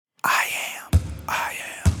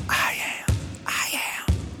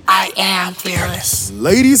I am fearless.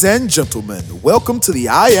 Ladies and gentlemen, welcome to the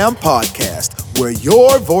I Am Podcast, where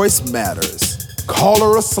your voice matters. Call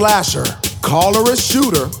her a slasher, call her a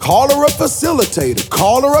shooter, call her a facilitator,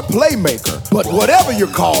 call her a playmaker. But whatever you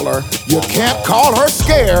call her, you can't call her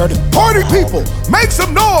scared. Party people, make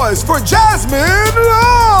some noise for Jasmyne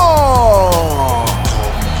Long!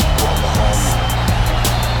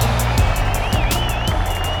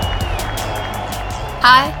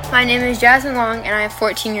 Hi, my name is Jasmyne Long and I am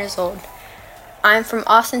 14 years old. I am from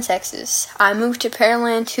Austin, Texas. I moved to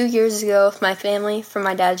Pearland 2 years ago with my family for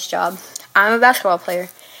my dad's job. I'm a basketball player.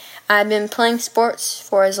 I've been playing sports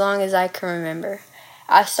for as long as I can remember.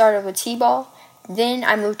 I started with t-ball, then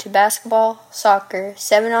I moved to basketball, soccer,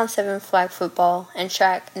 7-on-7 flag football, and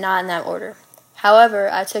track, not in that order. However,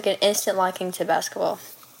 I took an instant liking to basketball.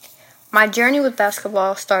 My journey with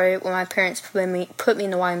basketball started when my parents put me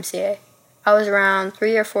in the YMCA. I was around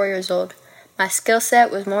 3 or 4 years old. My skill set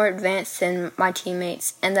was more advanced than my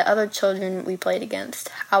teammates and the other children we played against.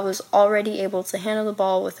 I was already able to handle the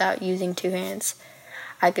ball without using two hands.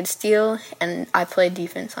 I could steal, and I played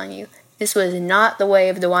defense on you. This was not the way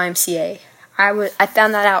of the YMCA. I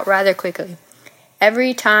found that out rather quickly.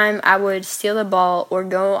 Every time I would steal the ball or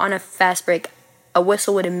go on a fast break, a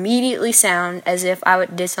whistle would immediately sound as if I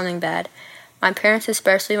did something bad. My parents,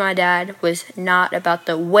 especially my dad, was not about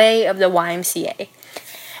the way of the YMCA,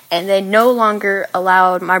 and they no longer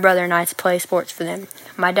allowed my brother and I to play sports for them.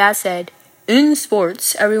 My dad said, "In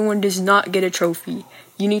sports, everyone does not get a trophy.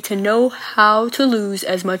 You need to know how to lose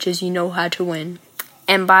as much as you know how to win."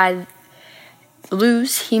 And by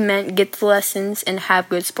lose, he meant get the lessons and have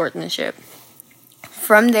good sportsmanship.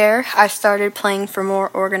 From there, I started playing for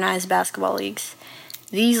more organized basketball leagues.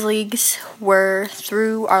 These leagues were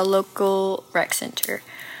through our local rec center.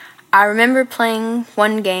 I remember playing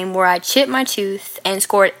one game where I chipped my tooth and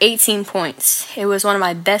scored 18 points. It was one of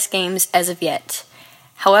my best games as of yet.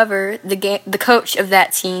 However, the coach of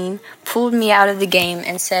that team pulled me out of the game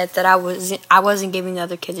and said that I wasn't giving the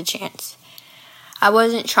other kids a chance. I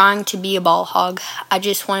wasn't trying to be a ball hog. I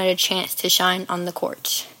just wanted a chance to shine on the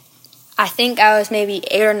court. I think I was maybe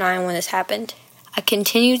 8 or 9 when this happened. I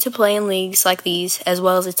continued to play in leagues like these as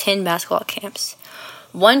well as attend basketball camps.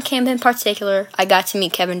 One camp in particular, I got to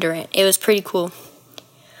meet Kevin Durant. It was pretty cool.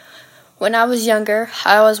 When I was younger,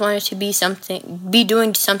 I always wanted to be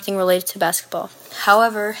doing something related to basketball.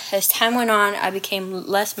 However, as time went on, I became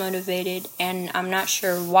less motivated, and I'm not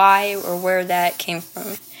sure why or where that came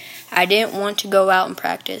from. I didn't want to go out and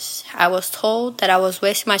practice. I was told that I was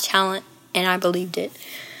wasting my talent, and I believed it.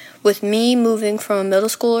 With me moving from a middle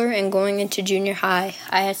schooler and going into junior high,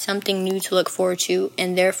 I had something new to look forward to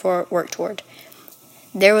and therefore work toward.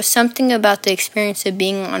 There was something about the experience of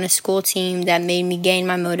being on a school team that made me gain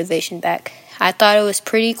my motivation back. I thought it was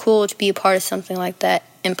pretty cool to be a part of something like that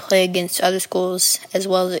and play against other schools as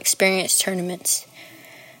well as experience tournaments.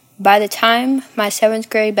 By the time my 7th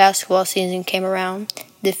grade basketball season came around,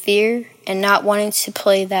 the fear and not wanting to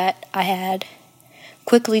play that I had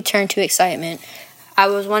quickly turned to excitement. I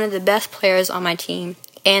was one of the best players on my team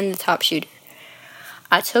and the top shooter.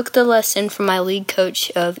 I took the lesson from my league coach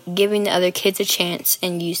of giving the other kids a chance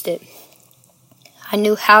and used it. I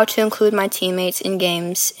knew how to include my teammates in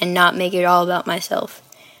games and not make it all about myself.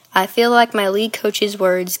 I feel like my league coach's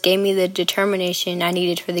words gave me the determination I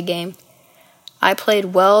needed for the game. I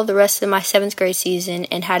played well the rest of my 7th grade season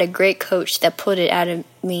and had a great coach that put it out of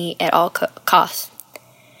me at all costs.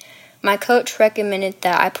 My coach recommended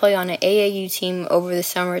that I play on an AAU team over the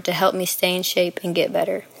summer to help me stay in shape and get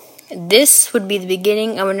better. This would be the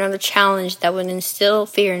beginning of another challenge that would instill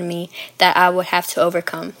fear in me that I would have to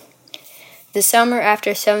overcome. The summer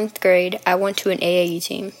after 7th grade, I went to an AAU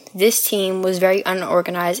team. This team was very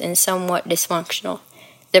unorganized and somewhat dysfunctional.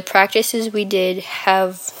 The practices we did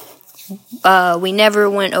we never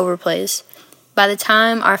went over plays. By the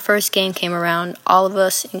time our first game came around, all of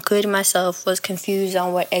us, including myself, was confused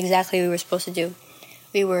on what exactly we were supposed to do.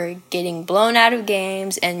 We were getting blown out of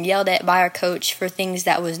games and yelled at by our coach for things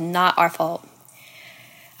that was not our fault.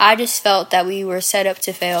 I just felt that we were set up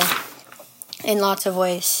to fail in lots of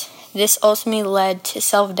ways. This ultimately led to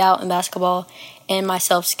self-doubt in basketball and my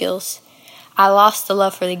self-skills. I lost the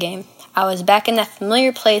love for the game. I was back in that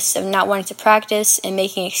familiar place of not wanting to practice and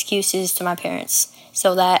making excuses to my parents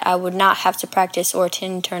so that I would not have to practice or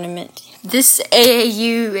attend tournaments. This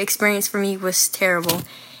AAU experience for me was terrible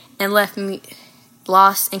and left me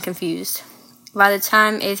lost and confused. By the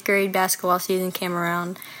time 8th grade basketball season came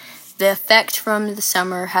around, the effect from the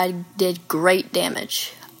summer did great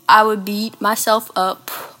damage. I would beat myself up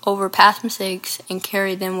over past mistakes and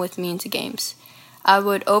carry them with me into games. I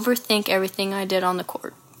would overthink everything I did on the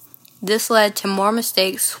court. This led to more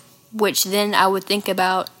mistakes, which then I would think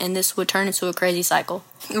about, and this would turn into a crazy cycle.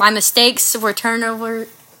 My mistakes were turnover,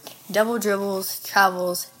 double dribbles,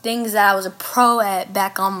 travels, things that I was a pro at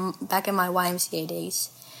back in my YMCA days.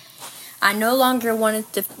 I no longer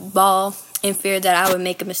wanted the ball in fear that I would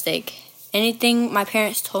make a mistake. Anything my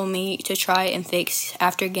parents told me to try and fix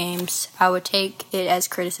after games, I would take it as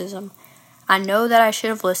criticism. I know that I should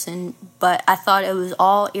have listened, but I thought it was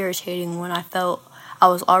all irritating when I felt I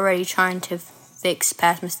was already trying to fix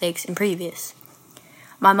past mistakes and previous.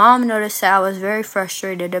 My mom noticed that I was very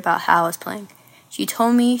frustrated about how I was playing. She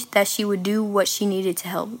told me that she would do what she needed to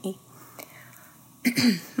help me.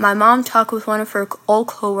 My mom talked with one of her old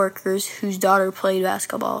coworkers whose daughter played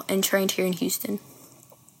basketball and trained here in Houston.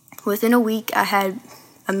 Within a week, I had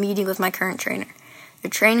a meeting with my current trainer. The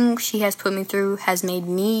training she has put me through has made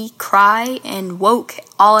me cry and woke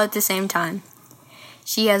all at the same time.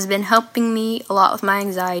 She has been helping me a lot with my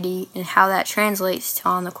anxiety and how that translates to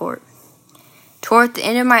on the court. Toward the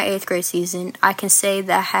end of my 8th grade season, I can say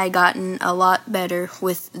that I had gotten a lot better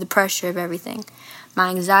with the pressure of everything. My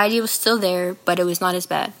anxiety was still there, but it was not as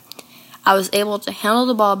bad. I was able to handle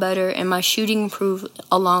the ball better, and my shooting improved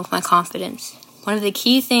along with my confidence. One of the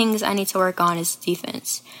key things I need to work on is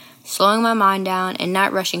defense, slowing my mind down and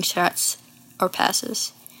not rushing shots or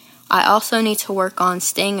passes. I also need to work on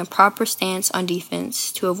staying in proper stance on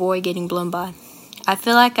defense to avoid getting blown by. I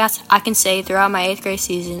feel like I can say throughout my 8th grade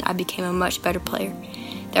season, I became a much better player.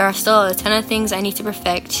 There are still a ton of things I need to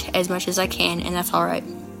perfect as much as I can, and that's alright.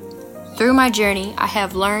 Through my journey, I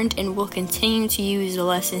have learned and will continue to use the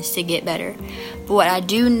lessons to get better. But what I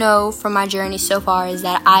do know from my journey so far is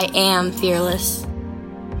that I am fearless.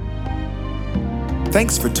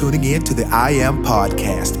 Thanks for tuning in to the I Am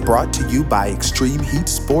Podcast, brought to you by Extreme Heat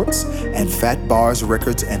Sports and Fat Bars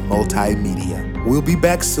Records and Multimedia. We'll be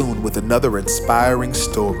back soon with another inspiring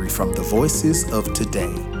story from the voices of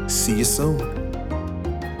today. See you soon.